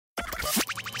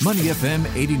Money FM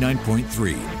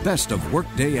 89.3, best of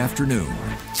workday afternoon.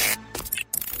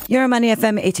 You're on Money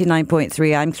FM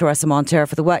 89.3. I'm Clarissa Montero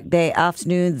for the Workday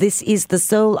Afternoon. This is the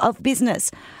soul of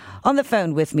business. On the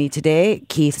phone with me today,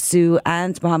 Keith Sue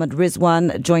and Mohammed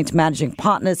Rizwan, joint managing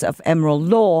partners of Emerald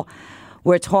Law.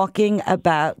 We're talking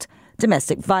about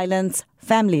domestic violence,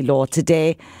 family law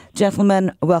today.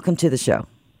 Gentlemen, welcome to the show.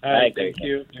 Hi, thank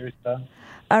you, Clarissa.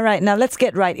 All right, now let's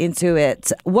get right into it.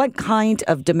 What kind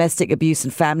of domestic abuse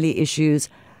and family issues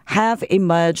have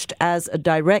emerged as a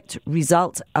direct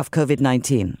result of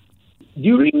COVID-19?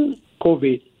 During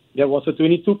COVID, there was a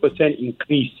 22%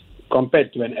 increase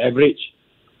compared to an average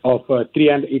of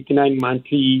 389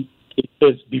 monthly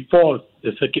cases before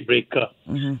the circuit breaker.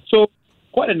 Mm-hmm. So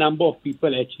quite a number of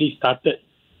people actually started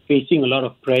facing a lot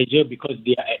of pressure because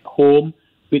they are at home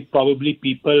with probably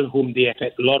people whom they have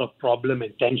had a lot of problem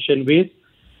and tension with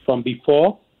from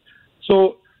before.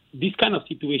 So these kind of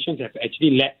situations have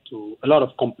actually led to a lot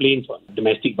of complaints on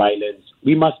domestic violence.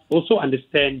 We must also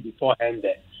understand beforehand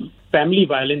that family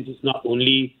violence is not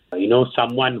only,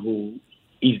 someone who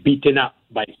is beaten up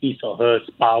by his or her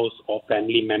spouse or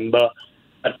family member,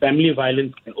 but family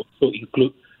violence can also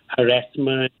include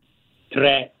harassment,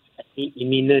 threats, any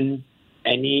imminent,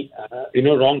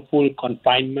 wrongful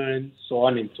confinement, so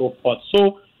on and so forth.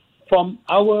 So from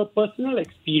our personal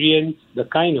experience, the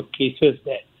kind of cases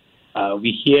that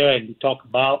we hear and we talk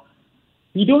about,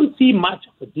 we don't see much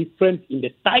of a difference in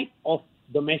the type of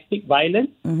domestic violence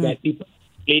that people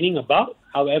are complaining about.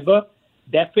 However,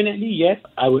 definitely, yes,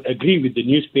 I would agree with the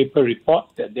newspaper reports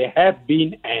that there have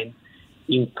been an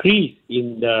increase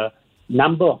in the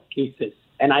number of cases.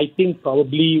 And I think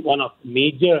probably one of the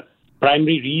major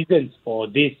primary reasons for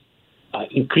this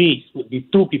increase would be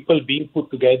two people being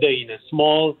put together in a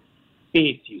small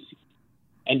space, you see.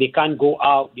 And they can't go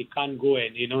out, they can't go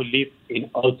and, live in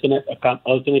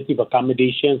alternative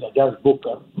accommodations or just book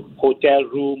a hotel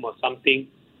room or something.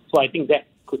 So I think that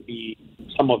could be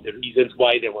some of the reasons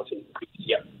why there was an increase.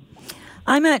 Yeah.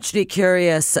 I'm actually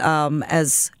curious,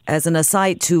 as an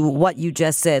aside to what you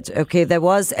just said. Okay, there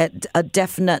was a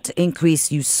definite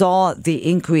increase. You saw the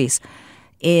increase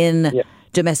in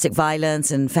domestic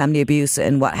violence and family abuse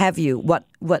and what have you. What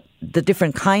the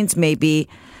different kinds may be,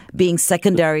 being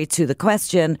secondary to the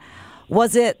question.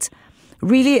 Was it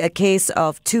really a case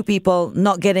of two people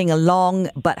not getting along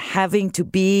but having to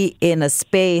be in a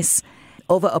space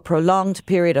over a prolonged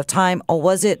period of time, or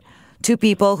was it two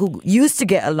people who used to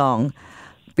get along,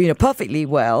 perfectly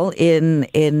well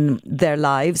in their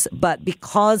lives, but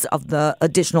because of the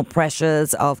additional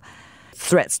pressures of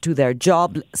threats to their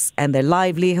jobs and their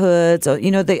livelihoods, or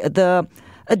the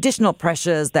additional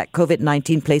pressures that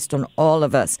COVID-19 placed on all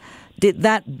of us, did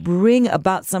that bring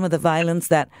about some of the violence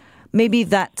that maybe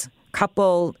that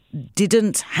couple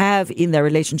didn't have in their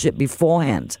relationship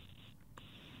beforehand?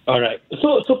 All right.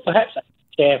 So perhaps I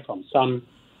share from some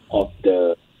of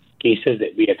the cases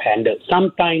that we have handled.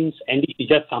 Sometimes, and it is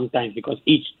just sometimes, because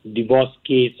each divorce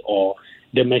case or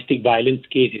domestic violence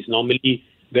case is normally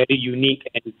very unique,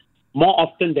 and more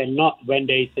often than not, when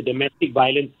there is a domestic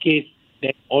violence case,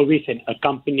 there's always an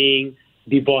accompanying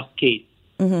divorce case.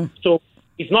 Mm-hmm. So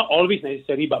it's not always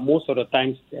necessary, but most of the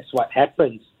times that's what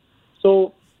happens.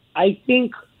 So I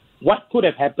think what could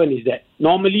have happened is that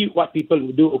normally what people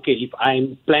would do, okay, if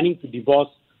I'm planning to divorce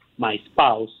my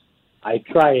spouse, I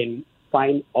try and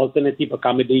find alternative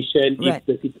accommodation if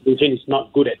the situation is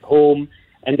not good at home,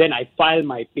 and then I file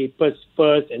my papers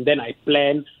first, and then I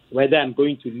plan whether I'm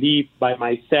going to live by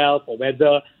myself or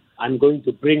whether I'm going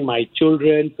to bring my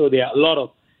children. So there are a lot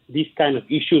of these kind of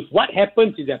issues. What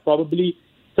happens is that probably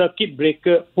circuit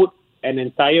breaker put an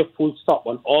entire full stop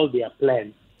on all their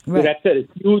plans. They erected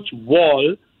a huge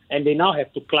wall, and they now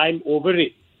have to climb over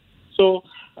it. So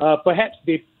perhaps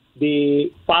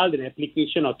they filed an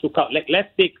application or took out. Like, let's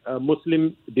take a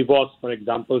Muslim divorce, for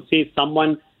example. Say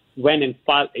someone went and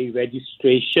filed a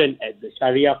registration at the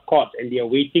Sharia court, and they are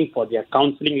waiting for their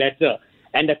counselling letter.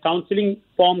 And the counselling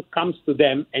form comes to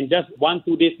them, and just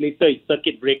 1-2 days later, it's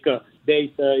circuit breaker. There is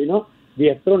they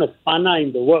have thrown a spanner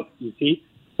in the works, you see.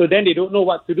 So then they don't know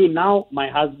what to do. Now my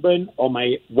husband or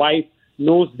my wife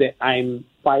knows that I'm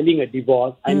filing a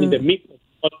divorce. I'm in the midst of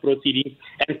divorce proceedings,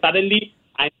 and suddenly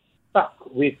I'm stuck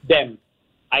with them.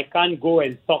 I can't go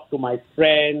and talk to my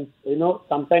friends.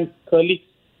 Sometimes colleagues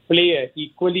play an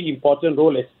equally important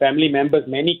role as family members.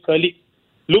 Many colleagues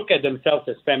look at themselves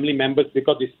as family members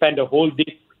because they spend a whole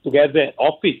day together at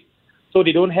office. So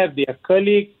they don't have their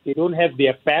colleagues, they don't have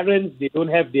their parents, they don't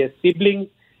have their siblings,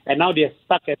 and now they're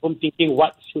stuck at home thinking,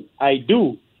 what should I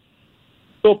do?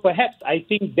 So perhaps I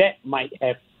think that might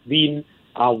have been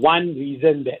one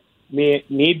reason that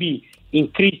maybe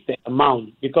increase the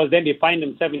amount, because then they find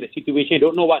themselves in the situation,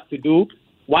 don't know what to do.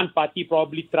 One party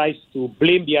probably tries to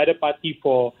blame the other party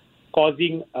for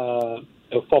causing,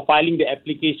 for filing the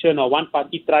application, or one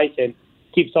party tries and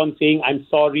keeps on saying, I'm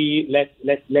sorry,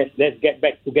 let's get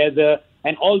back together.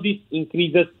 And all this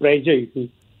increases pressure, you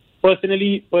see.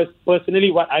 Personally,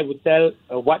 what I would tell,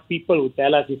 what people would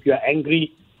tell us, if you are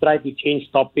angry, try to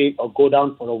change topic or go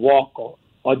down for a walk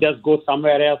or just go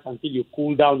somewhere else until you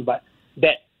cool down. But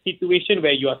that situation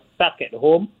where you are stuck at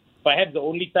home, perhaps the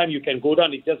only time you can go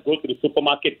down is just go to the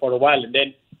supermarket for a while and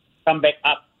then come back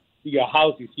up to your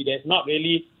house. You see, there's not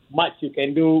really much you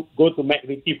can do. Go to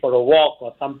McVitie for a walk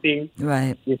or something.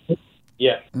 Right.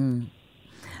 Yeah.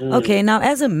 Okay, now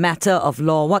as a matter of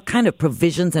law, what kind of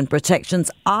provisions and protections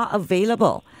are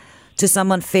available to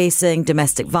someone facing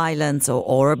domestic violence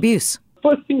or abuse?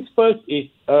 First things first is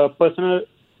a personal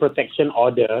protection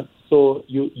order. So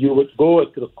you would go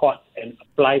to the court and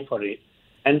apply for it.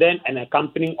 And then an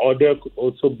accompanying order could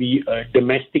also be a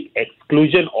domestic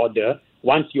exclusion order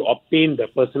once you obtain the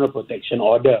personal protection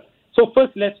order. So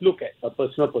first, let's look at a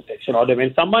personal protection order.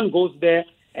 When someone goes there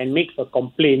and makes a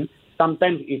complaint,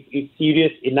 sometimes if it's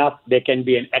serious enough, there can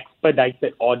be an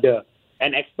expedited order.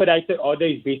 An expedited order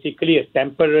is basically a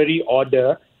temporary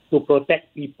order to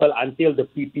protect people until the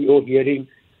PPO hearing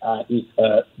is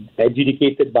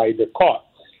adjudicated by the court.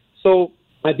 So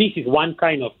this is one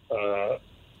kind of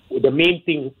the main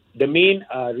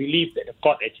relief that the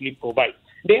court actually provides.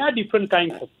 There are different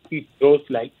kinds of PPOs,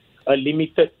 like a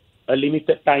limited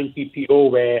time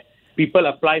PPO, where people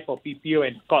apply for PPO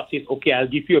and the court says, okay, I'll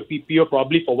give you a PPO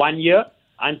probably for 1 year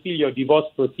until your divorce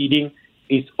proceeding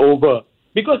is over.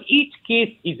 Because each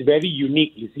case is very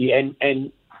unique, you see, and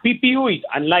PPO is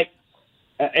unlike,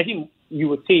 I think you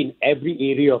would say in every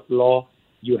area of law,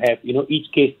 you have,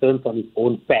 each case turns on its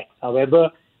own facts.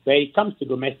 However, when it comes to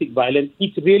domestic violence,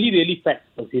 it's really, really fact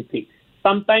specific.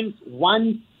 Sometimes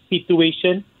one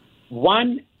situation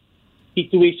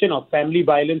of family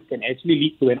violence can actually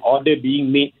lead to an order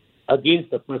being made against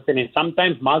the person, and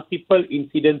sometimes multiple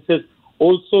incidences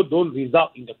also don't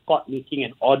result in the court making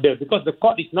an order, because the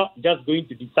court is not just going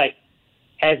to decide,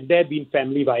 has there been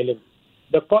family violence?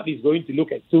 The court is going to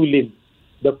look at two limbs.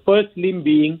 The first limb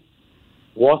being,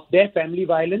 was there family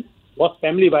violence? Was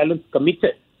family violence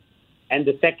committed? And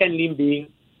the second limb being,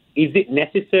 is it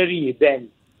necessary then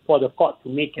for the court to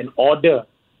make an order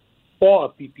for a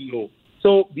PPO?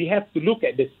 So we have to look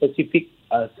at the specific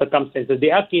circumstances.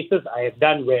 There are cases I have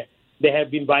done where there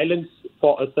have been violence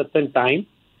for a certain time,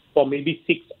 for maybe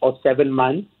 6 or 7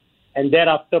 months, and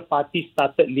thereafter parties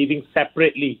started living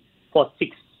separately for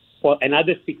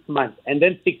another 6 months. And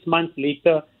then 6 months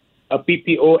later, a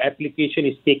PPO application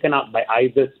is taken up by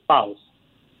either spouse.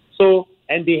 So,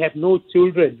 and they have no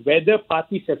children. Whether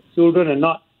parties have children or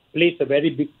not plays a very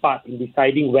big part in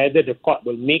deciding whether the court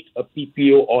will make a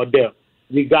PPO order,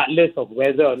 regardless of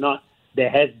whether or not there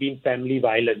has been family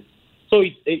violence. So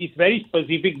it's very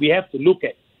specific. We have to look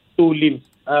at two limbs.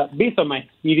 Based on my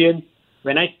experience,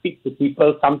 when I speak to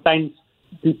people, sometimes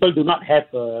people do not have,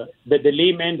 the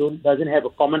layman doesn't have a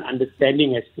common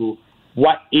understanding as to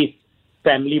what is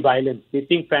family violence. They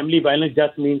think family violence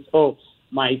just means, oh,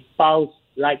 my spouse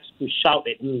likes to shout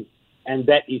at me, and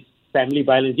that is family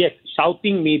violence. Yes,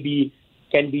 shouting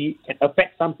can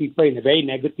affect some people in a very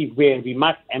negative way, and we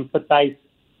must empathize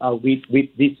with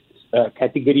this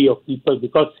category of people,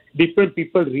 because different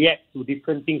people react to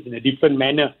different things in a different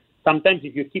manner. Sometimes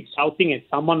if you keep shouting at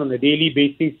someone on a daily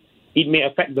basis, it may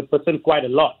affect the person quite a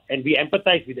lot, and we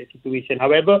empathize with the situation.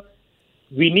 However,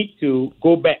 we need to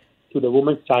go back to the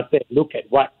Women's Charter and look at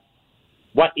what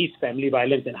is family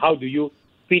violence and how do you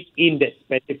fit in that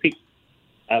specific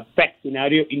fact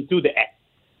scenario into the act.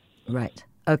 Right.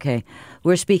 Okay.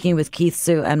 We're speaking with Keith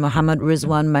Siew and Muhammad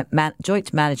Rizwan,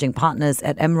 joint managing partners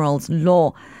at Emerald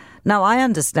Law. Now, I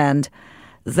understand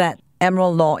that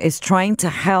Emerald Law is trying to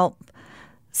help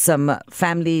some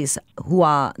families who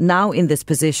are now in this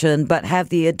position but have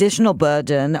the additional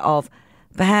burden of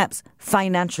perhaps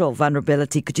financial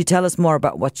vulnerability. Could you tell us more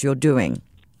about what you're doing?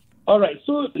 All right.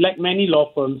 So like many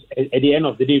law firms, at the end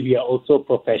of the day, we are also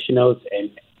professionals,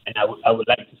 and I would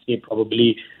like to say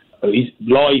probably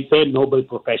law is a noble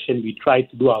profession. We try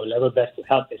to do our level best to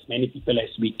help as many people as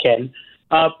we can.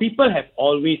 People have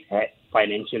always had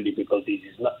financial difficulties.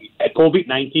 It's not,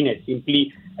 COVID-19 has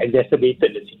simply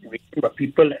exacerbated the situation, but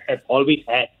people have always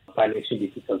had financial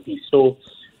difficulties. So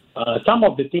some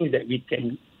of the things that we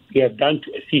have done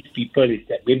to assist people is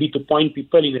that maybe to point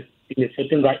people in a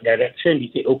certain right direction.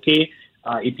 We say, okay,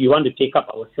 if you want to take up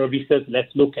our services,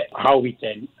 let's look at how we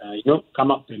can,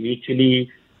 come up to we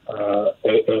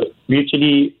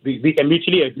can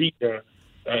mutually agree the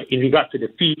in regard to the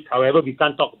fees. However, we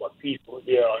can't talk about fees over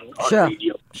here on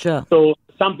radio. Sure. So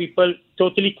some people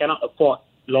totally cannot afford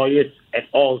lawyers at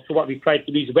all. So what we try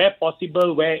to do is, where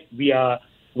possible, where we are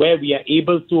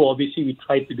able to, obviously we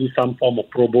try to do some form of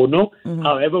pro bono.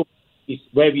 However, is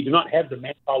where we do not have the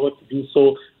manpower to do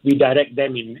so, we direct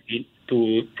them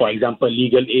into, for example,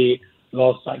 legal aid,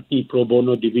 law society, pro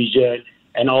bono division,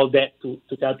 and all that to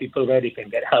tell people where they can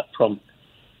get help from.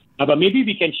 But maybe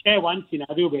we can share one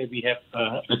scenario where we have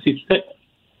assisted,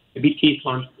 maybe case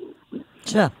one.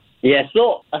 Sure. Yeah,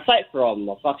 so aside from,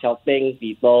 of course, helping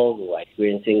people who are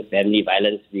experiencing family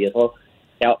violence, we also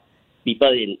help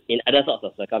people in other sorts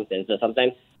of circumstances.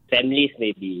 Sometimes families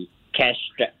may be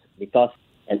cash-strapped because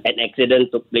an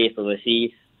accident took place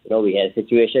overseas. We had a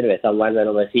situation where someone went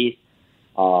overseas,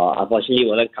 unfortunately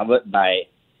wasn't covered by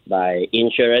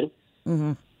insurance.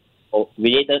 So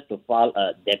we needed to file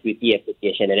a deputy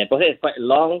application, and the process is quite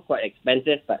long, quite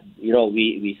expensive, but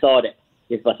we saw that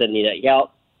this person needed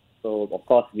help. So of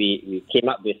course we came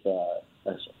up with a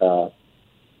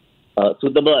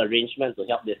suitable arrangement to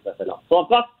help this person out. So of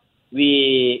course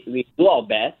we do our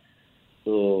best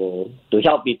to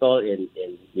help people in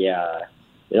their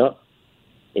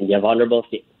in their vulnerable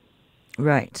state.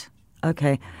 Right.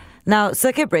 Okay. Now,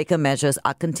 circuit breaker measures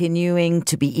are continuing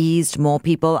to be eased. More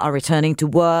people are returning to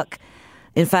work.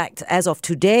 In fact, as of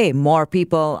today, more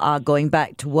people are going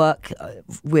back to work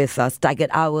with staggered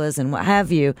hours and what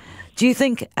have you. Do you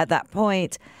think at that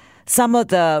point some of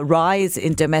the rise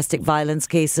in domestic violence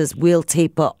cases will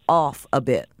taper off a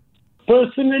bit?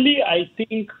 Personally, I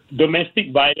think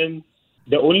domestic violence,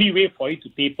 the only way for it to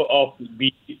taper off would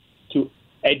be to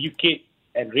educate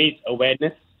and raise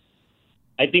awareness.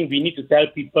 I think we need to tell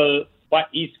people what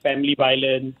is family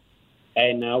violence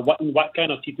and what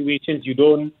kind of situations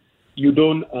in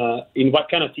what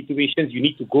kind of situations you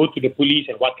need to go to the police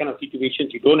and what kind of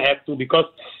situations you don't have to, because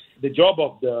the job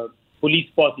of the police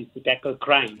force is to tackle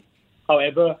crime.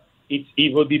 However,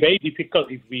 it will be very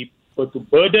difficult if we were to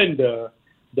burden the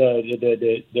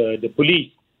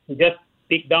police to just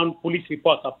take down police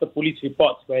reports after police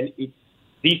reports when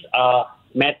these are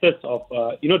matters of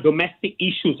domestic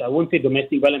issues. I won't say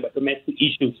domestic violence, but domestic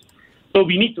issues. So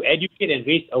we need to educate and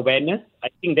raise awareness. I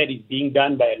think that is being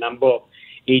done by a number of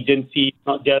agencies,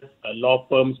 not just law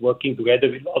firms working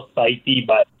together with law society,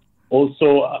 but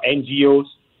also NGOs.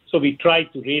 So we try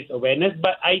to raise awareness.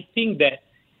 But I think that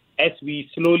as we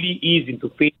slowly ease into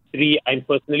phase 3, I'm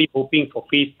personally hoping for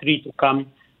phase 3 to come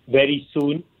very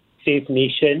soon, Safe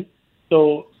Nation.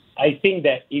 So I think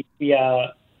that if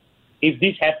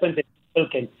this happens, that people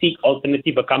can seek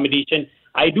alternative accommodation.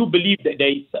 I do believe that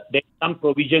there's some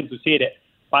provision to say that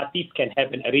parties can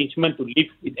have an arrangement to live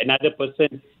with another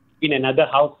person in another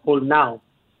household now.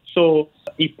 So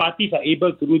if parties are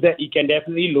able to do that, it can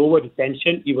definitely lower the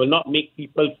tension. It will not make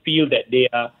people feel that they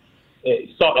are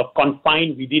sort of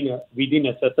confined within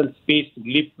a certain space to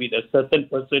live with a certain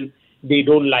person they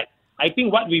don't like. I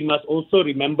think what we must also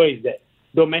remember is that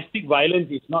domestic violence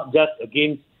is not just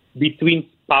between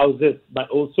spouses, but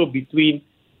also between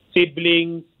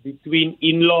siblings, between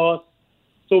in-laws.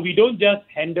 So we don't just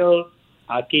handle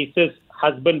cases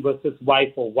husband versus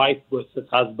wife or wife versus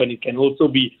husband. It can also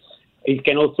be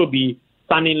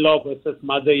son-in-law versus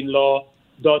mother-in-law,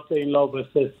 daughter-in-law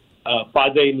versus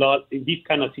father-in-law, in these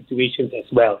kind of situations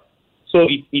as well. So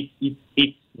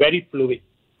it's very fluid.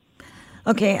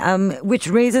 Okay, which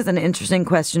raises an interesting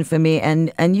question for me,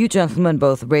 and you gentlemen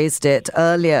both raised it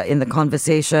earlier in the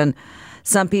conversation.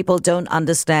 Some people don't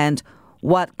understand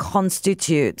what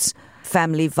constitutes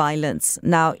family violence.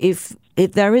 Now, if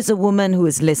there is a woman who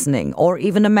is listening, or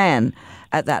even a man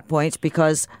at that point,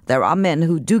 because there are men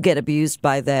who do get abused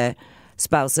by their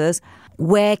spouses,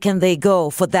 where can they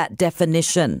go for that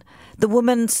definition? The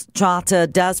Women's Charter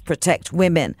does protect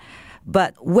women,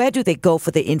 but where do they go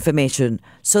for the information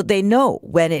so they know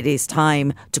when it is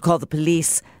time to call the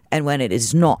police and when it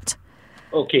is not?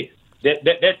 Okay,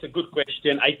 that's a good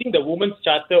question. I think the Women's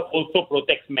Charter also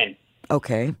protects men.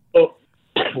 Okay. So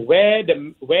where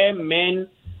men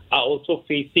are also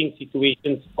facing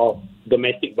situations of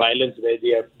domestic violence where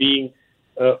they are being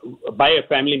by a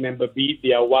family member, be it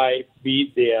their wife, be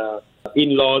it their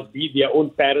in-laws, be it their own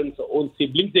parents or own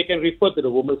siblings, they can refer to the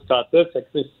Women's Charter,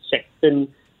 Section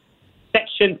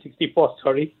 64,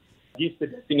 gives the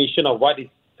definition of what is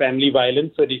family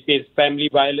violence. So it says family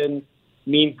violence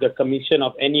means the commission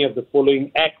of any of the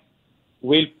following acts: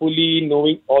 willfully,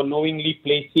 knowingly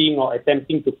placing or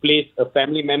attempting to place a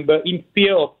family member in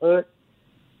fear of hurt,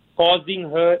 causing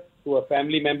hurt to a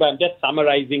family member. I'm just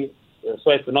summarizing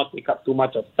so as to not take up too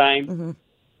much of time. Mm-hmm.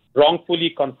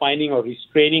 Wrongfully confining or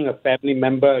restraining a family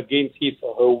member against his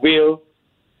or her will,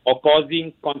 or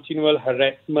causing continual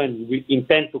harassment with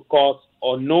intent to cause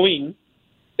or knowing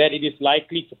that it is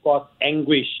likely to cause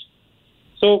anguish.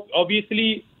 So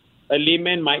obviously, a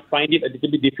layman might find it a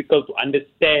little bit difficult to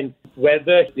understand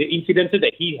whether the incidences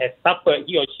that he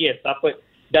or she has suffered,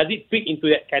 does it fit into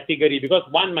that category? Because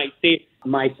one might say,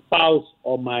 my spouse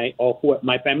or my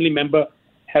family member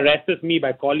harasses me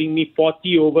by calling me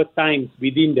 40 over times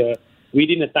within a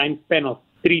time span of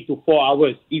 3 to 4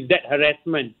 hours. Is that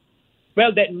harassment?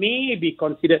 Well, that may be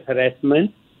considered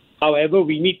harassment. However,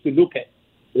 we need to look at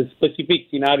the specific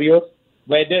scenarios,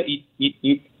 whether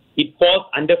it falls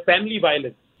under family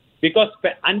violence. Because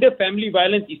under family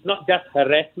violence, it's not just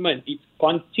harassment, it's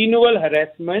continual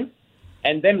harassment,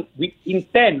 and then with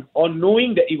intent or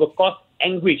knowing that it will cause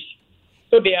anguish.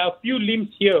 So there are a few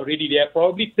limbs here already. There are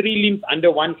probably 3 limbs under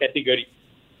one category.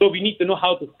 So we need to know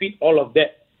how to fit all of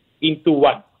that into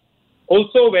one.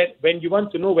 Also, when you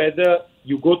want to know whether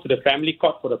you go to the family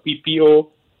court for a PPO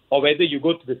or whether you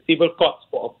go to the civil courts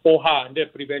for a POHA under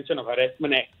Prevention of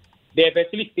Harassment Act, they have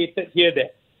actually stated here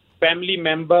that family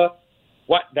member,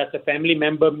 what does a family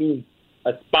member mean?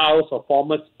 A spouse or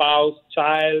former spouse,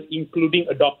 child, including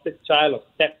adopted child or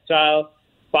stepchild,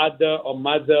 father or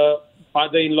mother,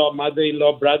 father-in-law,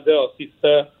 mother-in-law, brother or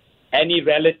sister, any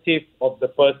relative of the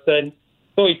person.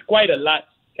 So it's quite a large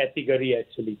category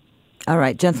actually. All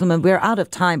right, gentlemen, we're out of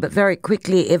time, but very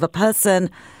quickly, if a person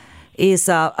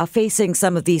is facing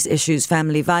some of these issues,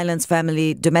 family violence,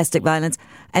 domestic violence,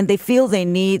 and they feel they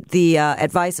need the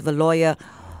advice of a lawyer,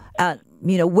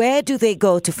 where do they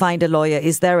go to find a lawyer?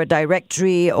 Is there a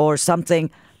directory or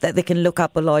something that they can look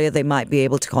up a lawyer they might be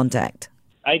able to contact?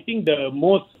 I think the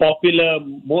most popular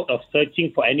mode of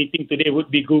searching for anything today would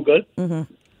be Google.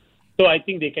 Mm-hmm. So I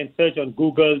think they can search on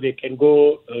Google. They can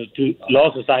go to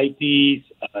Law Society's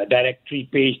directory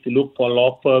page to look for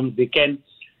law firms. They can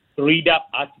read up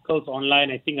articles online.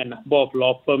 I think a number of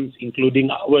law firms, including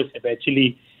ours, have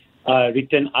actually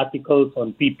written articles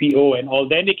on PPO and all.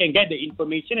 Then they can get the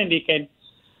information and they can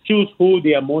choose who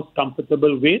they are most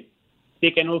comfortable with.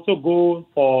 They can also go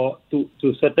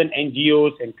to certain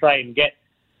NGOs and try and get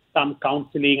some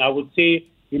counseling. I would say,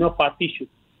 parties should.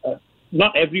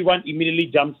 Not everyone immediately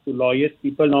jumps to lawyers.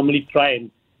 People normally try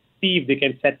and see if they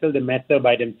can settle the matter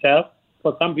by themselves.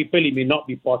 For some people, it may not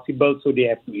be possible, so they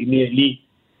have to immediately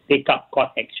take up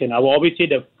court action. I will always say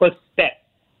the first step,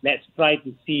 let's try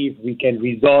to see if we can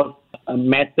resolve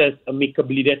matters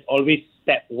amicably. That's always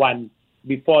step one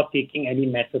before taking any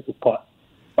matter to court.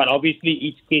 But obviously,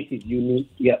 each case is unique.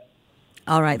 Yeah.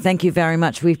 All right. Thank you very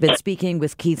much. We've been speaking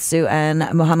with Keith Siew and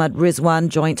Muhammad Rizwan,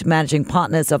 joint managing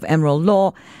partners of Emerald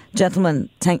Law. Gentlemen,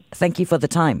 thank you for the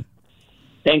time.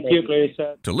 Thank you,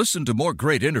 Clarissa. To listen to more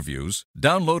great interviews,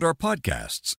 download our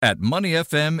podcasts at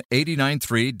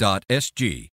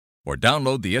moneyfm893.sg or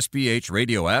download the SPH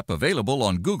radio app available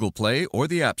on Google Play or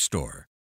the App Store.